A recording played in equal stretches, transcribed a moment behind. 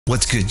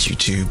What's good,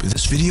 YouTube?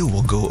 This video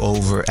will go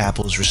over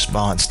Apple's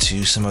response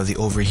to some of the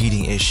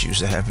overheating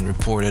issues that have been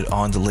reported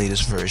on the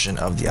latest version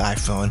of the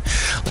iPhone,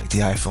 like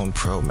the iPhone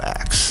Pro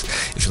Max.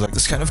 If you like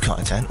this kind of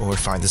content or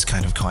find this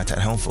kind of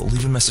content helpful,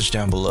 leave a message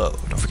down below.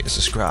 Don't forget to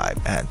subscribe,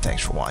 and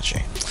thanks for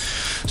watching.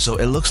 So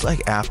it looks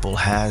like Apple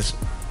has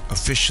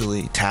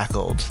officially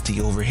tackled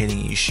the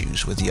overheating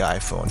issues with the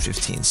iPhone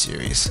 15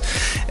 series,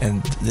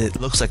 and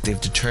it looks like they've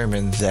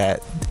determined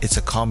that it's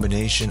a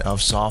combination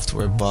of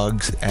software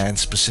bugs and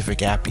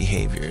specific app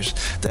behaviors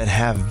that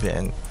have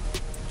been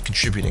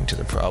contributing to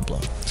the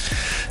problem.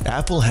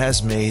 Apple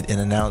has made an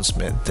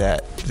announcement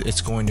that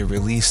it's going to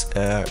release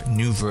a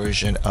new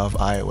version of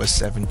iOS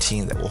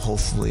 17 that will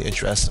hopefully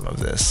address some of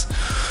this.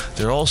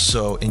 They're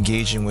also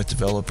engaging with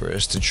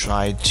developers to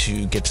try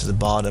to get to the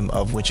bottom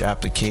of which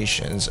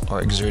applications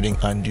are exerting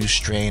undue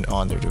strain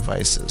on their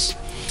devices.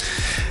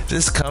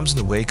 This comes in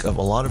the wake of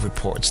a lot of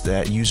reports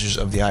that users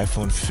of the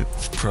iPhone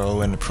Pro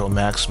and the Pro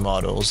Max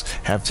models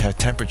have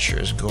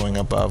temperatures going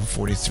above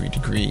 43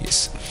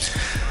 degrees.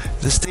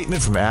 This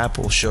statement from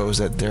Apple shows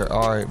that they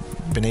are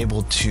been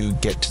able to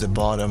get to the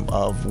bottom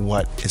of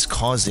what is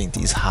causing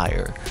these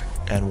higher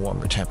and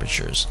warmer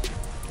temperatures.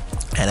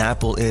 And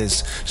Apple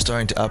is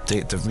starting to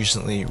update the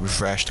recently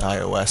refreshed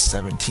iOS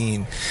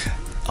 17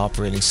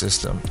 operating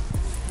system.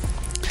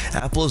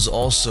 Apple has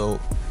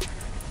also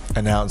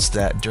announced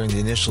that during the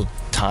initial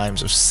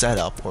times of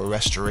setup or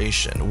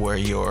restoration, where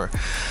you're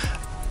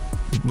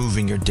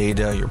moving your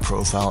data, your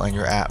profile, and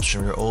your apps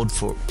from your old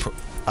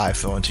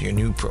iPhone to your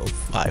new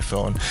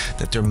iPhone,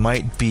 that there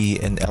might be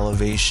an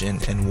elevation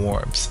in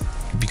warmth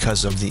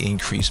because of the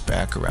increased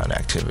background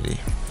activity.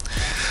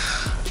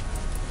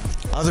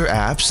 Other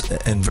apps,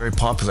 and very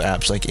popular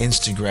apps like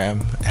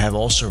Instagram, have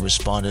also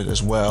responded,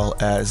 as well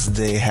as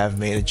they have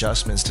made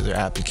adjustments to their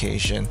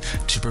application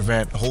to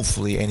prevent,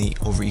 hopefully, any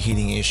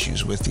overheating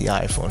issues with the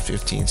iPhone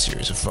 15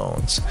 series of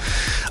phones.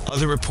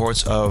 Other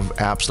reports of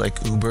apps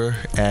like Uber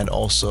and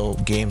also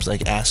games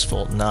like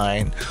Asphalt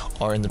 9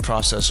 are in the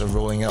process of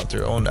rolling out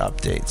their own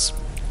updates,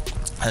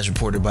 as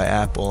reported by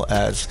Apple,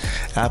 as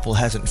Apple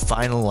hasn't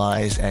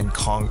finalized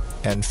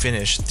and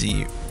finished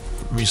the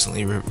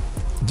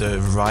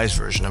revised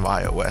version of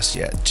iOS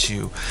yet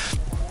to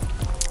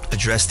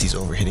address these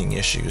overheating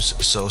issues.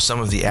 So some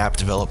of the app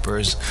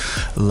developers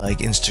like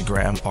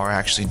Instagram are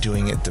actually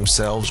doing it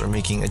themselves or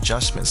making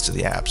adjustments to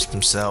the apps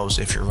themselves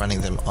if you're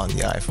running them on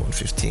the iPhone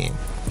 15.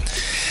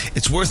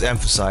 It's worth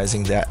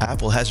emphasizing that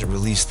Apple hasn't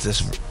released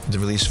the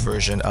released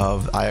version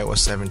of iOS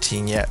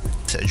 17 yet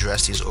to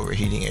address these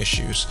overheating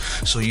issues,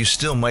 so you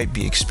still might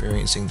be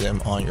experiencing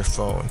them on your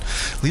phone.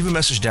 Leave a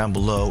message down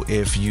below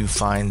if you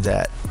find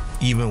that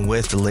even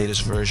with the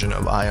latest version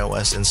of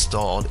iOS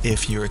installed,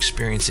 if you're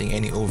experiencing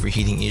any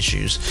overheating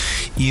issues,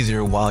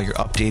 either while you're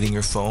updating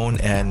your phone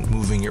and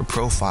moving your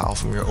profile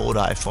from your old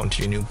iPhone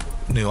to your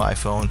new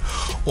iPhone,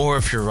 or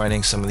if you're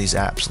running some of these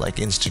apps like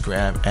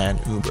Instagram and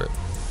Uber.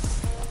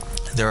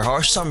 There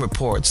are some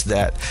reports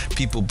that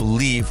people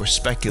believe or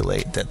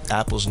speculate that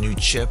Apple's new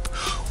chip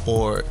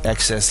or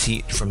excess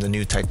heat from the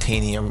new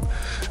titanium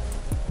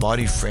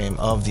body frame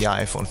of the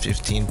iPhone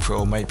 15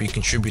 Pro might be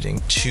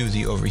contributing to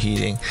the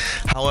overheating.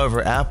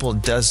 However, Apple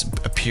does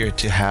appear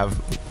to have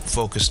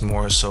focused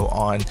more so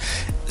on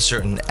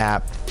certain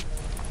app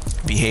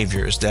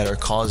behaviors that are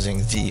causing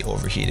the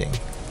overheating.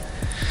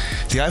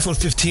 The iPhone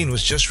 15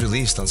 was just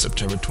released on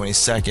September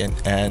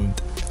 22nd, and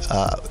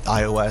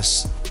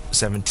iOS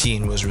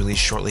 17 was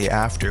released shortly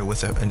after,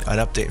 with an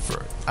update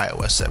for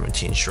iOS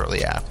 17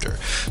 shortly after.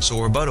 So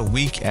we're about a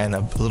week and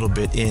a little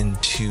bit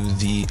into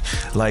the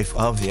life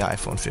of the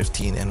iPhone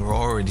 15, and we're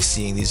already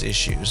seeing these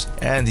issues,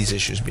 and these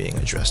issues being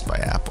addressed by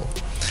Apple.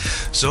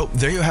 So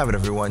there you have it,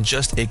 everyone.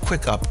 Just a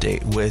quick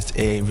update with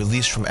a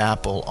release from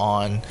Apple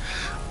on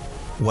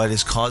what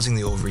is causing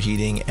the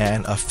overheating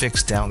and a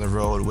fix down the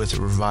road with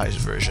a revised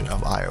version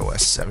of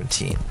iOS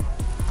 17.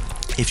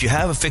 If you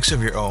have a fix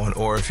of your own,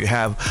 or if you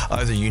have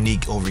other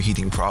unique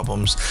overheating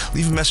problems,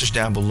 leave a message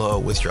down below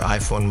with your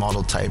iPhone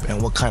model type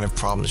and what kind of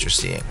problems you're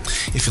seeing.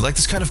 If you like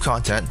this kind of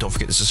content, don't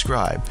forget to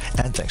subscribe,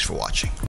 and thanks for watching.